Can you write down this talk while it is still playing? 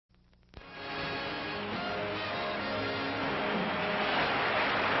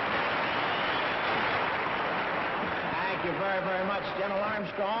you very, very much, General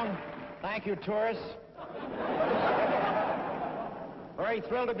Armstrong. Thank you, tourists. Very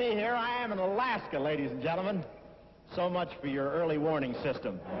thrilled to be here. I am in Alaska, ladies and gentlemen. So much for your early warning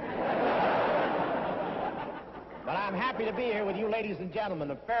system. But I'm happy to be here with you, ladies and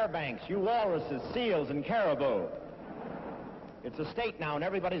gentlemen, of Fairbanks, you walruses, seals, and caribou. It's a state now, and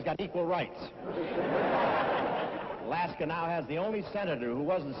everybody's got equal rights. Alaska now has the only senator who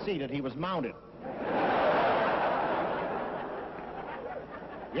wasn't seated, he was mounted.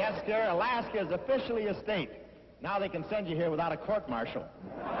 Yes, sir, Alaska is officially a state. Now they can send you here without a court-martial.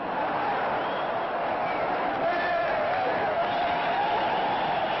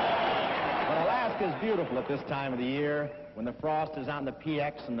 But Alaska is beautiful at this time of the year, when the frost is on the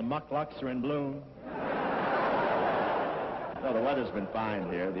PX and the mucklucks are in bloom. Well, the weather's been fine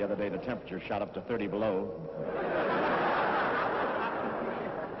here. The other day, the temperature shot up to 30 below.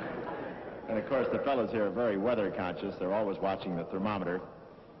 And, of course, the fellows here are very weather conscious. They're always watching the thermometer.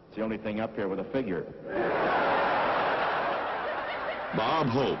 It's the only thing up here with a figure. Bob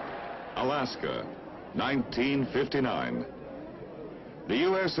Hope, Alaska, 1959. The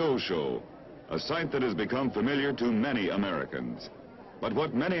USO show, a sight that has become familiar to many Americans. But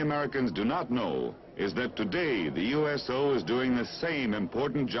what many Americans do not know is that today the USO is doing the same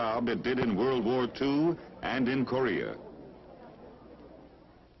important job it did in World War II and in Korea.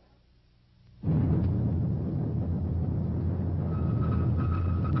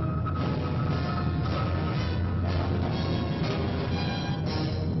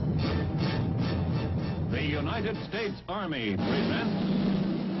 The United States Army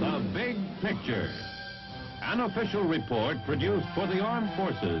presents The Big Picture, an official report produced for the armed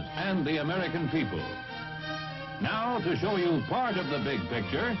forces and the American people. Now, to show you part of the big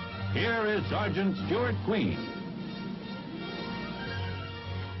picture, here is Sergeant Stuart Queen.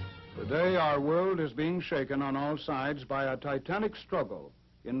 Today, our world is being shaken on all sides by a titanic struggle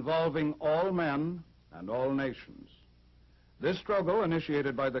involving all men and all nations. This struggle,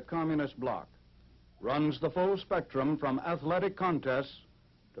 initiated by the communist bloc, runs the full spectrum from athletic contests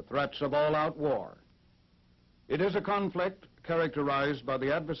to threats of all-out war. It is a conflict characterized by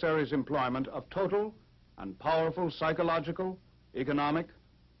the adversary's employment of total and powerful psychological, economic,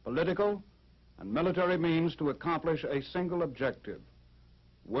 political, and military means to accomplish a single objective: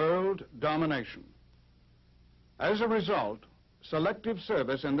 world domination. As a result, selective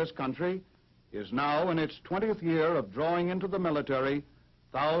service in this country is now in its 20th year of drawing into the military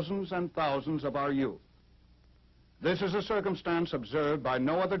thousands and thousands of our youth. This is a circumstance observed by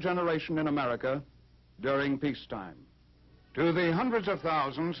no other generation in America during peacetime. To the hundreds of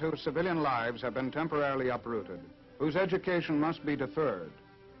thousands whose civilian lives have been temporarily uprooted, whose education must be deferred,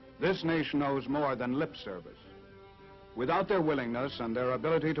 this nation owes more than lip service. Without their willingness and their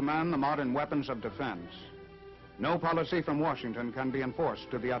ability to man the modern weapons of defense, no policy from Washington can be enforced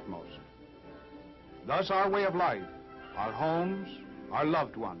to the utmost. Thus, our way of life, our homes, our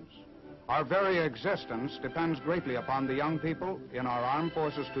loved ones, our very existence depends greatly upon the young people in our armed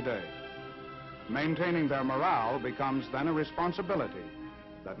forces today. Maintaining their morale becomes then a responsibility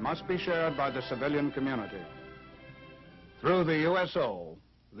that must be shared by the civilian community. Through the USO,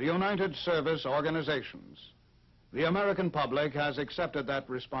 the United Service Organizations, the American public has accepted that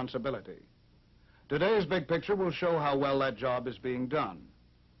responsibility. Today's big picture will show how well that job is being done.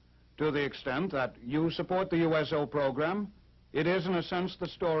 To the extent that you support the USO program, it is in a sense the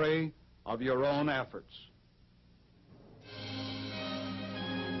story of your own efforts.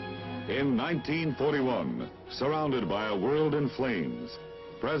 In 1941, surrounded by a world in flames,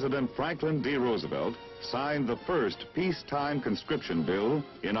 President Franklin D. Roosevelt signed the first peacetime conscription bill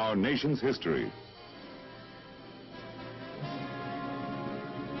in our nation's history.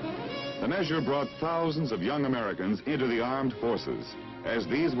 The measure brought thousands of young Americans into the armed forces, as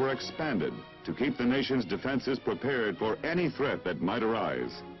these were expanded to keep the nation's defenses prepared for any threat that might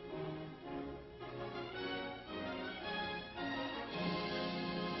arise.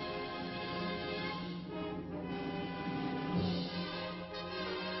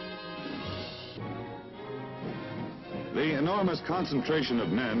 The enormous concentration of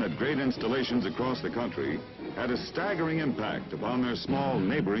men at great installations across the country had a staggering impact upon their small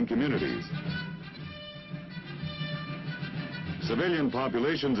neighboring communities. Civilian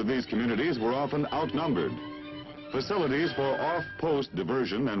populations of these communities were often outnumbered. Facilities for off-post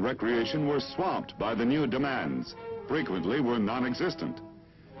diversion and recreation were swamped by the new demands, frequently were non-existent.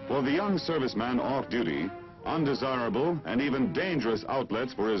 For the young serviceman off duty, undesirable and even dangerous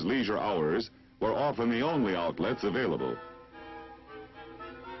outlets for his leisure hours were often the only outlets available.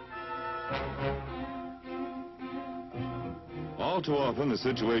 All too often, the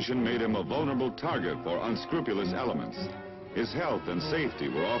situation made him a vulnerable target for unscrupulous elements. His health and safety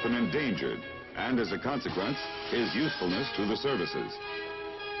were often endangered, and as a consequence, his usefulness to the services.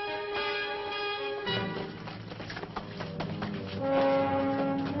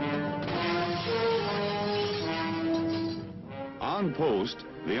 On post,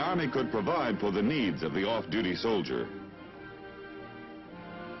 the Army could provide for the needs of the off-duty soldier.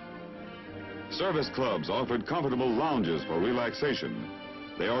 Service clubs offered comfortable lounges for relaxation.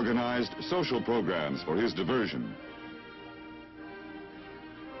 They organized social programs for his diversion.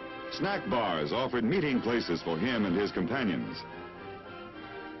 Snack bars offered meeting places for him and his companions.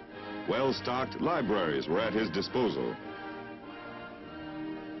 Well-stocked libraries were at his disposal.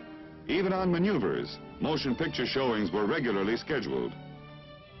 Even on maneuvers, motion picture showings were regularly scheduled.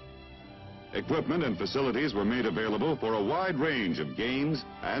 Equipment and facilities were made available for a wide range of games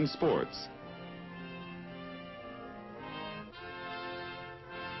and sports.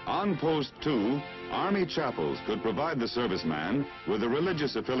 On post, too, Army chapels could provide the serviceman with a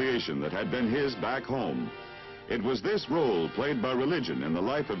religious affiliation that had been his back home. It was this role played by religion in the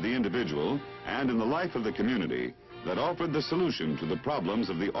life of the individual and in the life of the community that offered the solution to the problems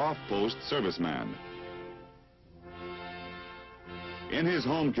of the off-post serviceman. In his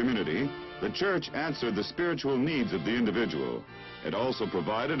home community, the church answered the spiritual needs of the individual. It also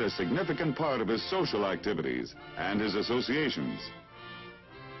provided a significant part of his social activities and his associations.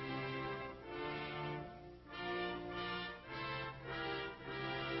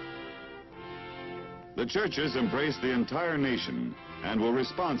 The churches embraced the entire nation and were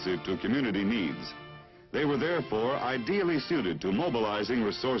responsive to community needs. They were therefore ideally suited to mobilizing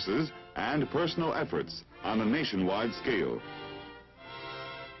resources and personal efforts on a nationwide scale.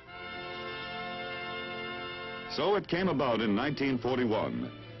 So it came about in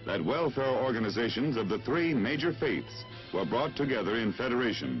 1941 that welfare organizations of the three major faiths were brought together in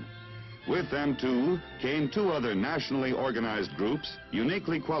federation. With them, too, came two other nationally organized groups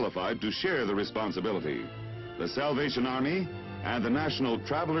uniquely qualified to share the responsibility: the Salvation Army and the National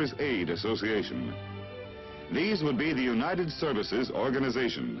Travelers Aid Association. These would be the United Services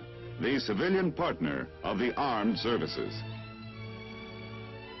Organization, the civilian partner of the armed services.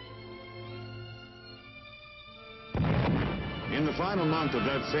 In the final month of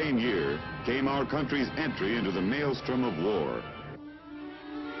that same year came our country's entry into the maelstrom of war.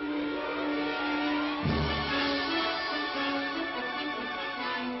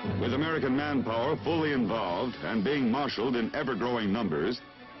 With American manpower fully involved and being marshaled in ever-growing numbers,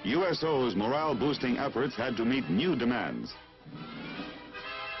 USO's morale-boosting efforts had to meet new demands.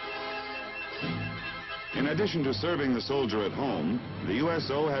 In addition to serving the soldier at home, the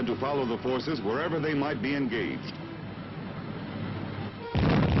USO had to follow the forces wherever they might be engaged.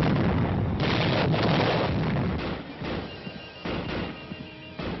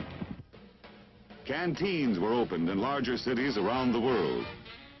 Canteens were opened in larger cities around the world.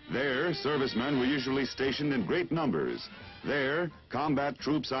 There, servicemen were usually stationed in great numbers. There, combat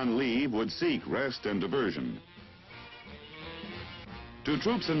troops on leave would seek rest and diversion. To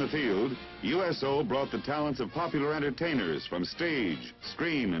troops in the field, USO brought the talents of popular entertainers from stage,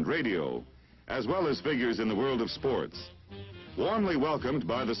 screen, and radio, as well as figures in the world of sports. Warmly welcomed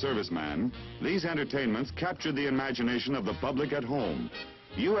by the serviceman, these entertainments captured the imagination of the public at home.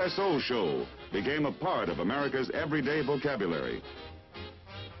 USO Show became a part of America's everyday vocabulary.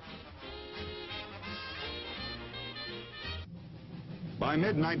 By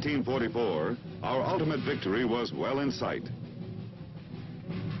mid-1944, our ultimate victory was well in sight.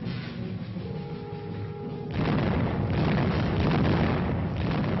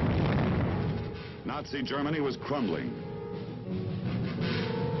 Nazi Germany was crumbling.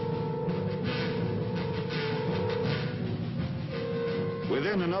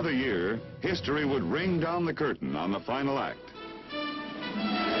 Within another year, history would ring down the curtain on the final act.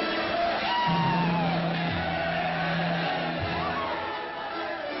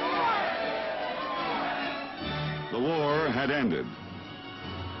 The war had ended.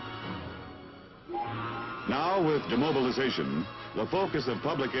 Now, with demobilization, the focus of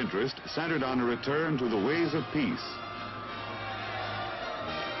public interest centered on a return to the ways of peace.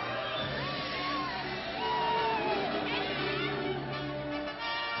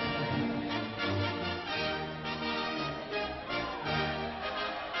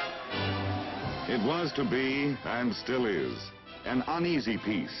 It was to be, and still is, an uneasy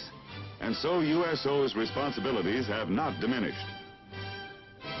peace. And so USO's responsibilities have not diminished.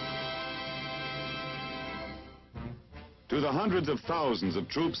 To the hundreds of thousands of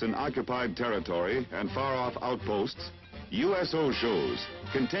troops in occupied territory and far-off outposts, USO shows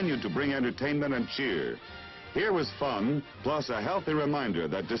continued to bring entertainment and cheer. Here was fun, plus a healthy reminder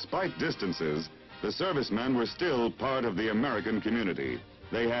that despite distances, the servicemen were still part of the American community.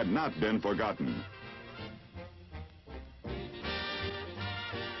 They had not been forgotten.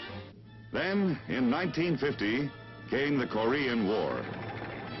 Then, in 1950, came the Korean War.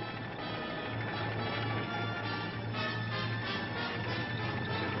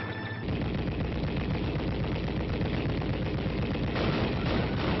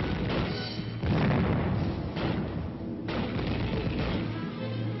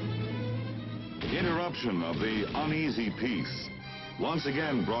 Interruption of the uneasy peace once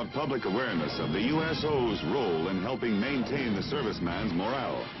again brought public awareness of the USO's role in helping maintain the serviceman's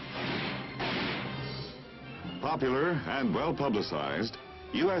morale. Popular and well publicized,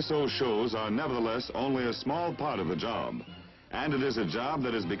 USO shows are nevertheless only a small part of the job, and it is a job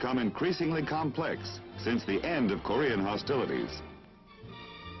that has become increasingly complex since the end of Korean hostilities.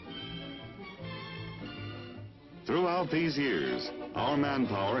 Throughout these years, our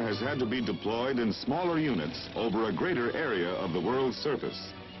manpower has had to be deployed in smaller units over a greater area of the world's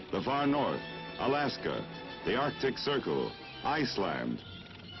surface: the far north, Alaska, the Arctic Circle, Iceland.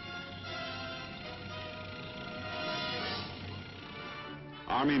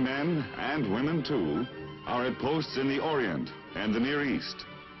 Army men, and women too, are at posts in the Orient and the Near East.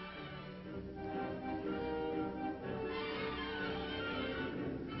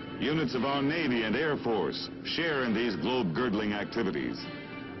 Units of our Navy and Air Force share in these globe-girdling activities.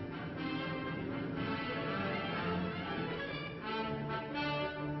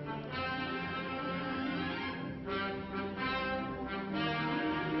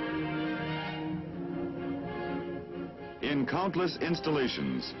 In countless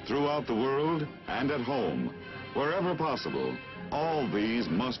installations throughout the world and at home, wherever possible, all these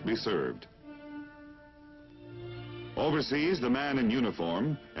must be served. Overseas, the man in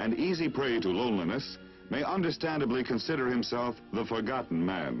uniform, and easy prey to loneliness, may understandably consider himself the forgotten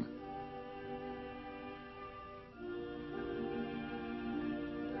man.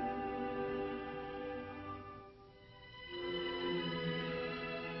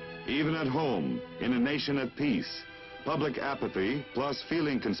 Even at home, in a nation at peace, public apathy plus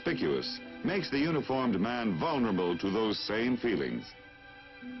feeling conspicuous makes the uniformed man vulnerable to those same feelings.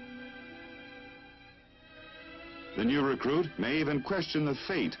 The new recruit may even question the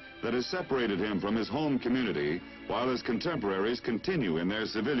fate that has separated him from his home community while his contemporaries continue in their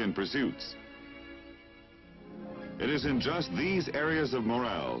civilian pursuits. It is in just these areas of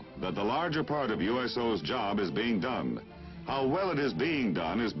morale that the larger part of USO's job is being done. How well it is being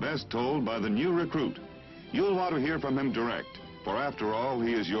done is best told by the new recruit. You'll want to hear from him direct, for after all,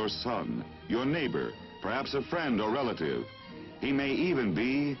 he is your son, your neighbor, perhaps a friend or relative. He may even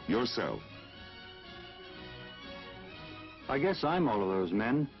be yourself. I guess I'm all of those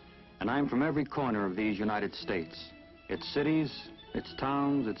men, and I'm from every corner of these United States. Its cities, its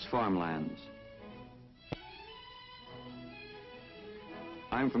towns, its farmlands.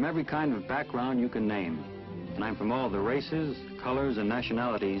 I'm from every kind of background you can name, and I'm from all the races, colors, and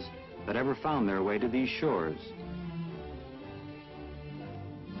nationalities that ever found their way to these shores.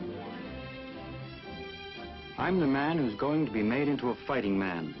 I'm the man who's going to be made into a fighting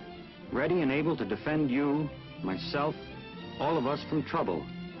man, ready and able to defend you, myself, all of us from trouble,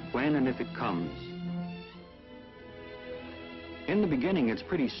 when and if it comes. In the beginning, it's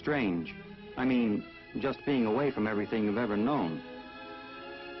pretty strange. I mean, just being away from everything you've ever known.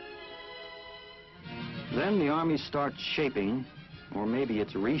 Then the Army starts shaping, or maybe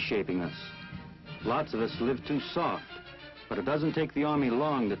it's reshaping us. Lots of us live too soft, but it doesn't take the Army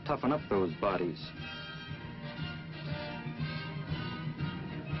long to toughen up those bodies.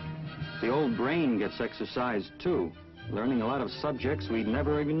 The old brain gets exercised too, learning a lot of subjects we'd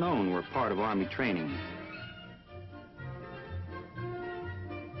never even known were part of Army training.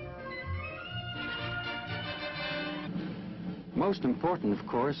 Most important, of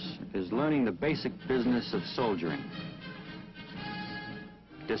course, is learning the basic business of soldiering.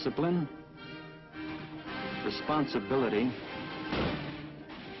 Discipline, responsibility,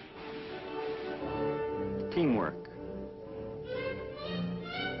 teamwork.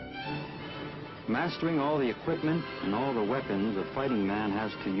 Mastering all the equipment and all the weapons a fighting man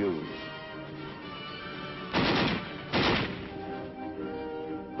has to use.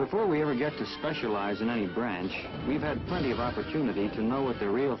 Before we ever get to specialize in any branch, we've had plenty of opportunity to know what the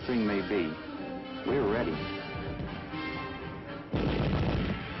real thing may be. We're ready.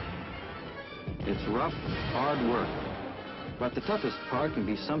 It's rough, hard work, but the toughest part can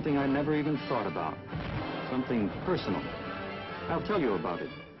be something I never even thought about, something personal. I'll tell you about it.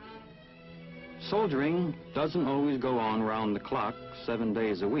 Soldiering doesn't always go on round the clock, 7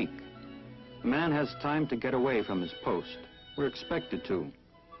 days a week. a man has time to get away from his post. We're expected to.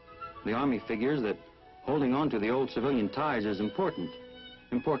 The Army figures that holding on to the old civilian ties is important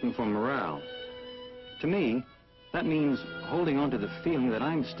for morale. To me, that means holding on to the feeling that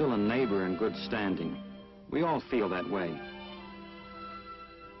I'm still a neighbor in good standing. We all feel that way.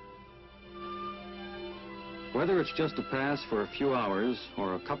 Whether it's just a pass for a few hours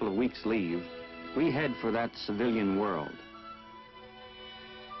or a couple of weeks' leave, we head for that civilian world.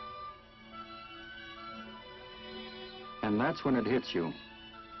 And that's when it hits you.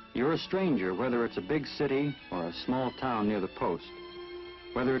 You're a stranger, whether it's a big city or a small town near the post.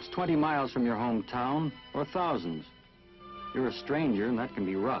 Whether it's 20 miles from your hometown or thousands. You're a stranger, and that can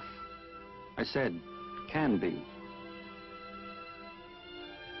be rough. I said, can be.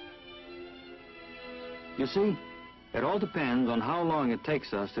 You see, it all depends on how long it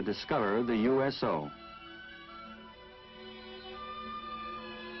takes us to discover the USO.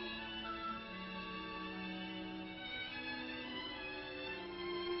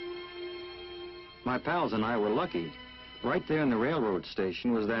 My pals and I were lucky. Right there in the railroad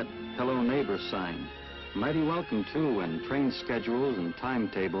station was that Hello Neighbor sign. Mighty welcome, too, when train schedules and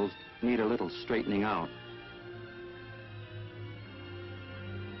timetables need a little straightening out.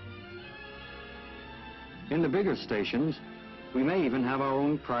 In the bigger stations, we may even have our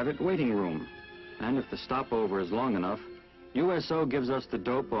own private waiting room. And if the stopover is long enough, USO gives us the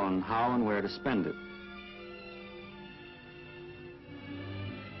dope on how and where to spend it.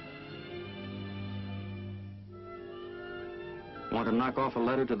 Want to knock off a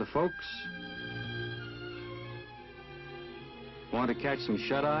letter to the folks? Want to catch some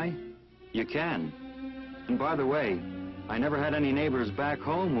shut-eye? You can. And by the way, I never had any neighbors back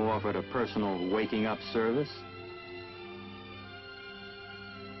home who offered a personal waking up service.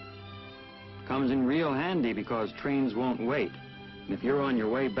 Comes in real handy because trains won't wait. And if you're on your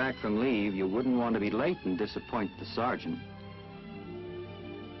way back from leave, you wouldn't want to be late and disappoint the sergeant.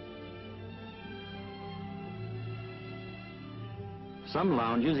 Some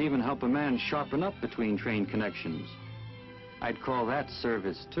lounges even help a man sharpen up between train connections. I'd call that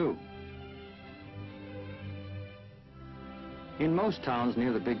service, too. In most towns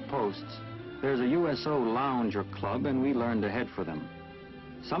near the big posts, there's a USO lounge or club, and we learn to head for them.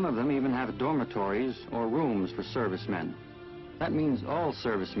 Some of them even have dormitories or rooms for servicemen. That means all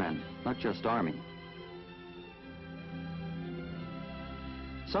servicemen, not just Army.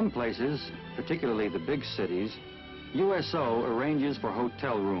 Some places, particularly the big cities, USO arranges for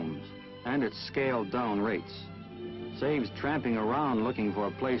hotel rooms, and at scaled-down rates. Saves tramping around looking for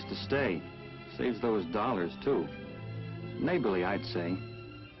a place to stay. Saves those dollars, too. Neighborly, I'd say.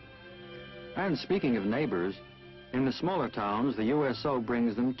 And speaking of neighbors, in the smaller towns, the USO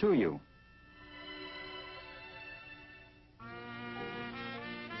brings them to you.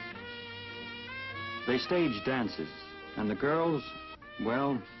 They stage dances, and the girls,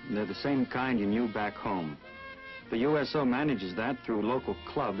 well, they're the same kind you knew back home. The USO manages that through local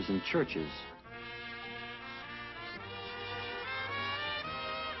clubs and churches.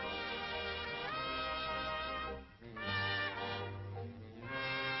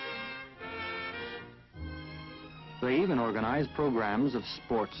 They even organize programs of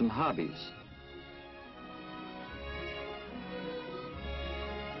sports and hobbies.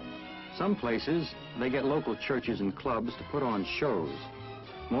 Some places, they get local churches and clubs to put on shows.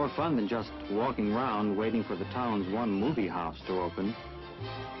 More fun than just walking around waiting for the town's one movie house to open.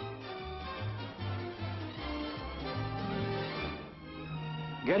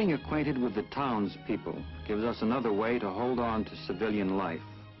 Getting acquainted with the townspeople gives us another way to hold on to civilian life.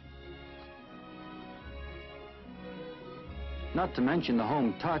 Not to mention the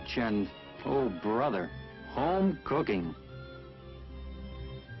home touch and, oh brother, home cooking.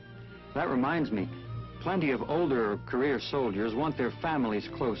 That reminds me, plenty of older career soldiers want their families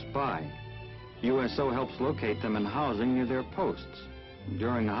close by. USO helps locate them in housing near their posts.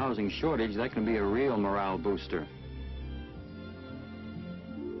 During a housing shortage, that can be a real morale booster.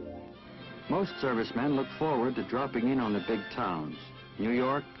 Most servicemen look forward to dropping in on the big towns. New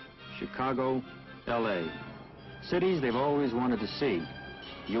York, Chicago, LA. Cities they've always wanted to see.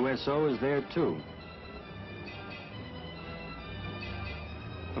 USO is there too.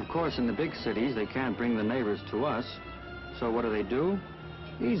 Of course, in the big cities, they can't bring the neighbors to us. So what do?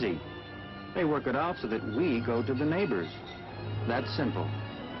 Easy. They work it out so that we go to the neighbors. That's simple.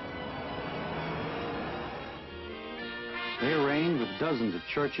 They arrange with dozens of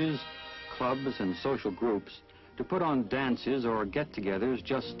churches, clubs, and social groups to put on dances or get-togethers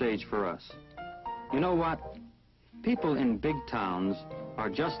just staged for us. You know what? People in big towns are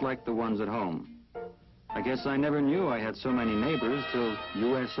just like the ones at home. I guess I never knew I had so many neighbors till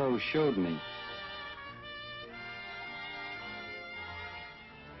USO showed me.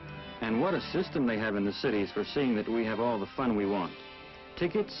 And what a system they have in the cities for seeing that we have all the fun we want.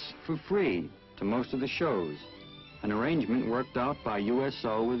 Tickets for free to most of the shows. An arrangement worked out by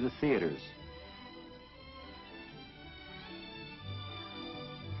USO with the theaters.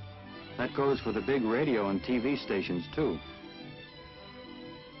 That goes for the big radio and TV stations, too.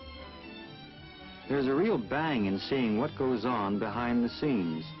 There's a real bang in seeing what goes on behind the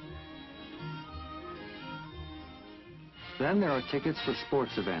scenes. Then there are tickets for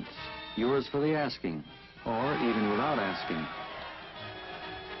sports events, yours for the asking, or even without asking.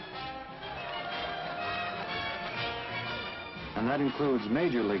 And that includes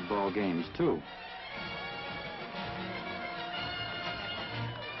Major League ball games, too.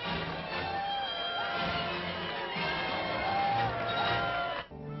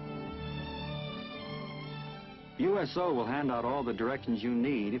 USO will hand out all the directions you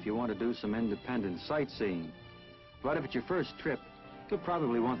need if you want to do some independent sightseeing. But if it's your first trip, you'll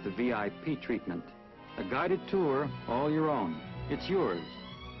probably want the VIP treatment. A guided tour, all your own. It's yours.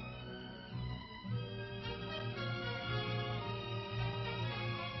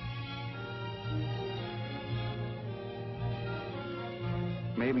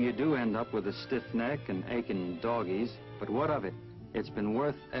 Maybe you do end up with a stiff neck and aching doggies, but what of it? It's been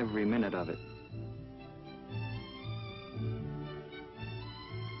worth every minute of it.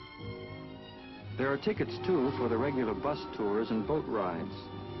 There are tickets, too, for the regular bus tours and boat rides.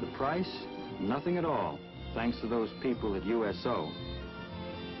 The price? Nothing at all, thanks to those people at USO.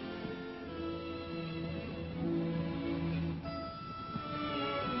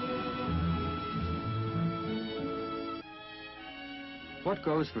 What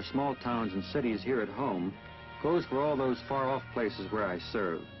goes for small towns and cities here at home goes for all those far-off places where I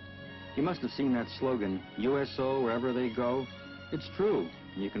serve. You must have seen that slogan, USO wherever they go. It's true,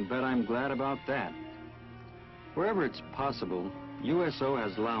 and you can bet I'm glad about that. Wherever it's possible, USO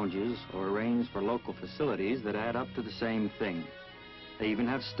has lounges or arranged for local facilities that add up to the same thing. They even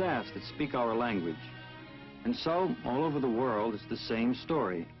have staffs that speak our language. And so, all over the world, it's the same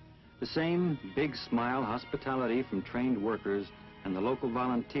story. The same big smile hospitality from trained workers and the local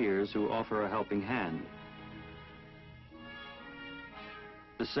volunteers who offer a helping hand.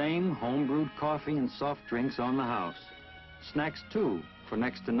 The same home-brewed coffee and soft drinks on the house. Snacks, too, for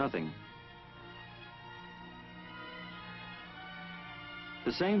next to nothing.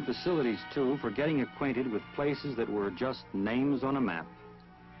 The same facilities, too, for getting acquainted with places that were just names on a map.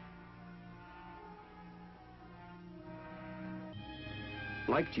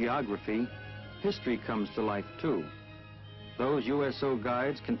 Like geography, history comes to life, too. Those USO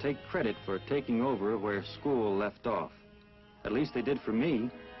guides can take credit for taking over where school left off. At least they did for me,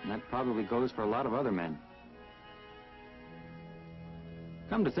 and that probably goes for a lot of other men.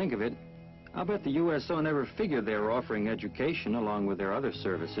 Come to think of it, I'll bet the USO never figured they were offering education along with their other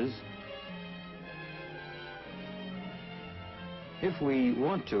services. If we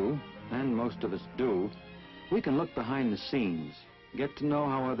want to, and most of us do, we can look behind the scenes, get to know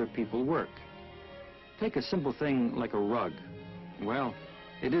how other people work. Take a simple thing like a rug. Well,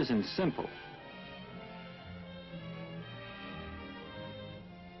 it isn't simple.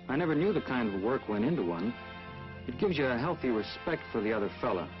 I never knew the kind of work went into one. It gives you a healthy respect for the other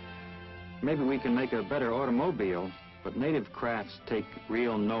fella. Maybe we can make a better automobile, but native crafts take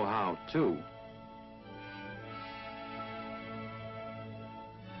real know-how, too.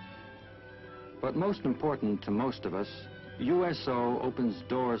 But most important to most of us, USO opens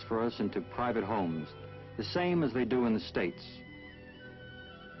doors for us into private homes, the same as they do in the States.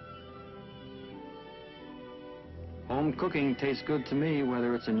 Home cooking tastes good to me,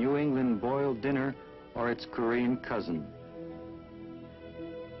 whether it's a New England boiled dinner or its Korean cousin.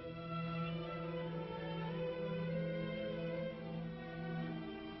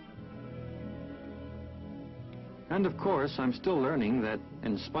 And of course, I'm still learning that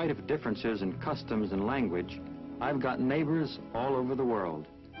in spite of differences in customs and language, I've got neighbors all over the world.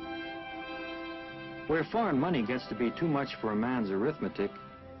 Where foreign money gets to be too much for a man's arithmetic,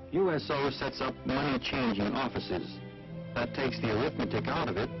 USO sets up money-changing offices. That takes the arithmetic out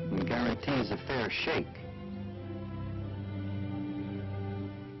of it and guarantees a fair shake.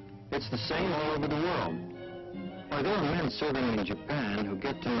 It's the same all over the world. Why, there are men serving in Japan who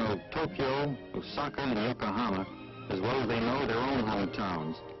get to know Tokyo, Osaka, and Yokohama as well as they know their own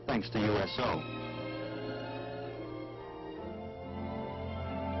hometowns, thanks to USO.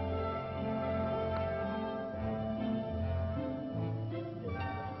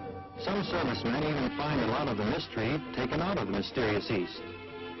 Some servicemen even find a lot of the mystery taken out of the mysterious East.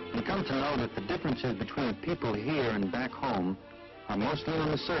 and come to know that the differences between people here and back home are mostly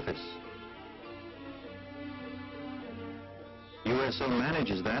on the surface. USO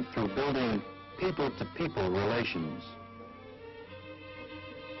manages that through building people-to-people relations.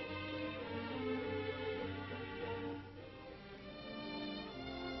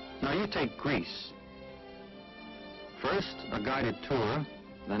 Now you take Greece. First, a guided tour,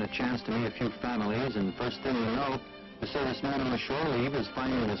 then a chance to meet a few families, and first thing you know, the serviceman on the shore leave is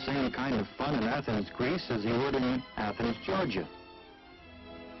finding the same kind of fun in Athens, Greece as he would in Athens, Georgia.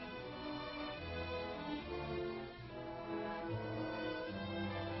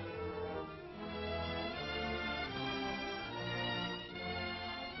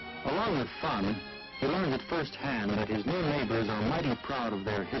 Along with fun, he learns at first hand that his new neighbors are mighty proud of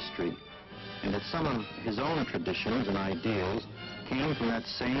their history, and that some of his own traditions and ideals came from that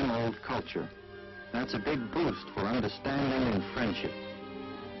same old culture. That's a big boost for understanding and friendship.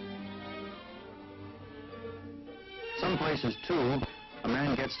 Some places, too, a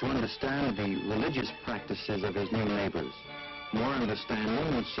man gets to understand the religious practices of his new neighbors. More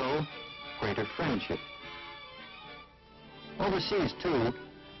understanding, and so greater friendship. Overseas, too,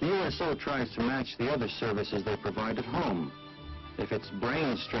 the USO tries to match the other services they provide at home. If it's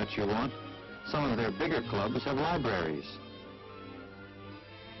brain stretch you want, some of their bigger clubs have libraries.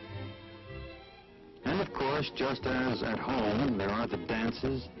 And of course, just as at home, there are the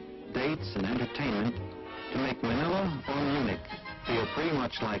dances, dates, and entertainment to make Manila or Munich feel pretty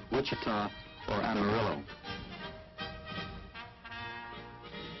much like Wichita or Amarillo.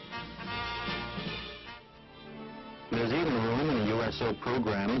 There's even room in the USO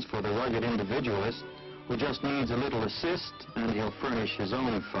programs for the rugged individualist who just needs a little assist, and he'll furnish his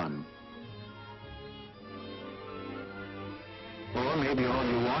own fun. Or maybe all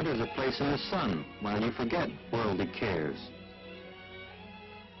you want is a place in the sun while you forget worldly cares.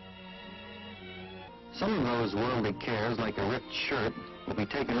 Some of those worldly cares, like a ripped shirt, will be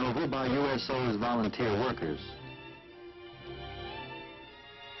taken over by USO's volunteer workers.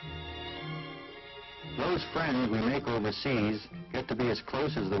 Those friends we make overseas get to be as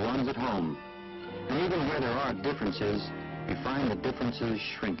close as the ones at home. And even where there are differences, we find the differences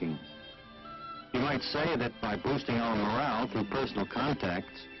shrinking. You might say that by boosting our morale through personal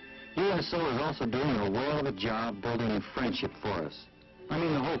contacts, USO is also doing a whale of a job building friendship for us. I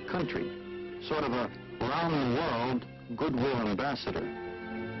mean the whole country. Sort of a round-the-world goodwill ambassador.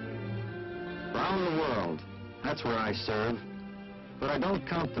 Round the world, that's where I serve. But I don't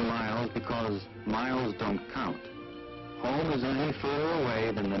count the miles because miles don't count. Home isn't any further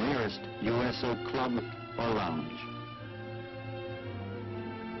away than the nearest USO club or lounge.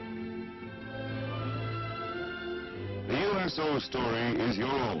 The USO story is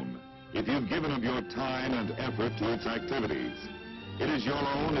your own if you've given of your time and effort to its activities. It is your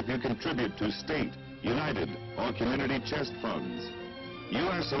own if you contribute to state, United, or community chest funds.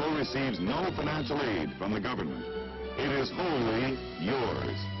 USO receives no financial aid from the government. It is wholly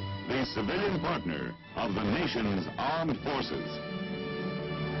yours, the civilian partner of the nation's armed forces.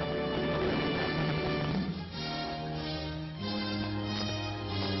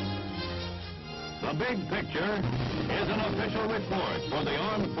 The Big Picture is an official report for the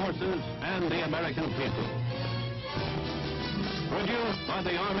armed forces and the American people. Produced by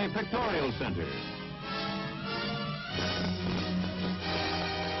the Army Pictorial Center.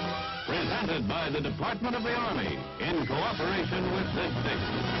 Presented by the Department of the Army in cooperation with this station.